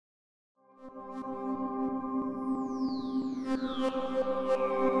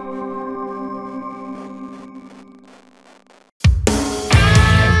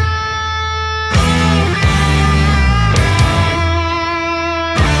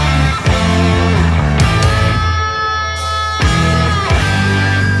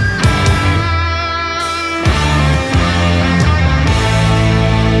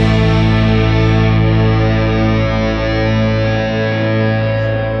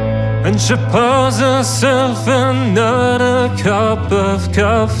And she pours herself another cup of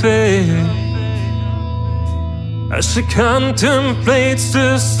coffee as she contemplates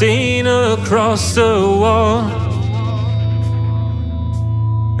the stain across the wall.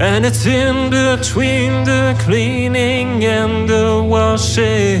 And it's in between the cleaning and the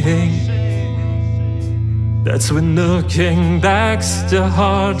washing that's when looking back's the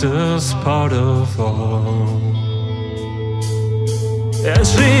hardest part of all. And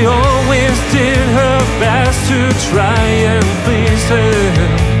she always did her best to try and please him,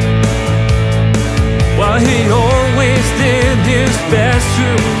 while he always did his best to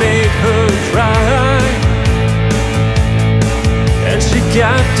make her cry. And she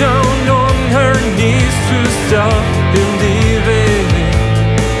got down on her knees to stop him leaving,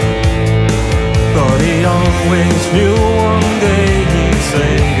 but he always knew one day he'd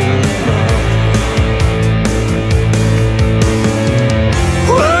say goodbye.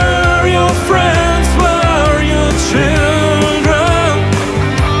 Friends, were your children?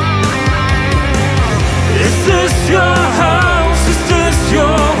 Is this your house? Is this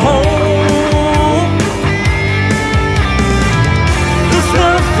your home? There's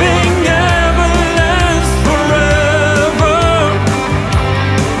nothing ever lasts forever.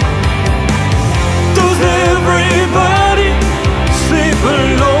 Does everybody sleep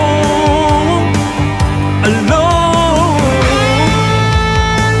alone? Alone?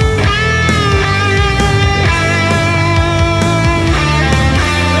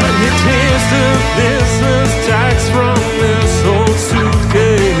 The business tax from his old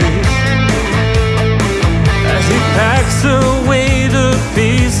suitcase as he packs away the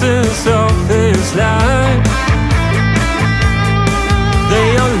pieces of his life. They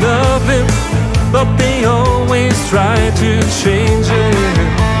all love him, but they always try to change him.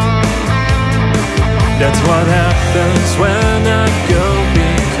 That's what happens when a girl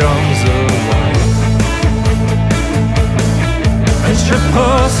becomes a wife. And she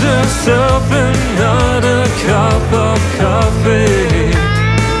pours herself another cup of coffee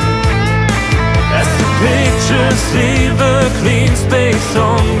as the pictures leave a clean space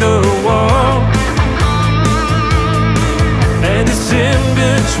on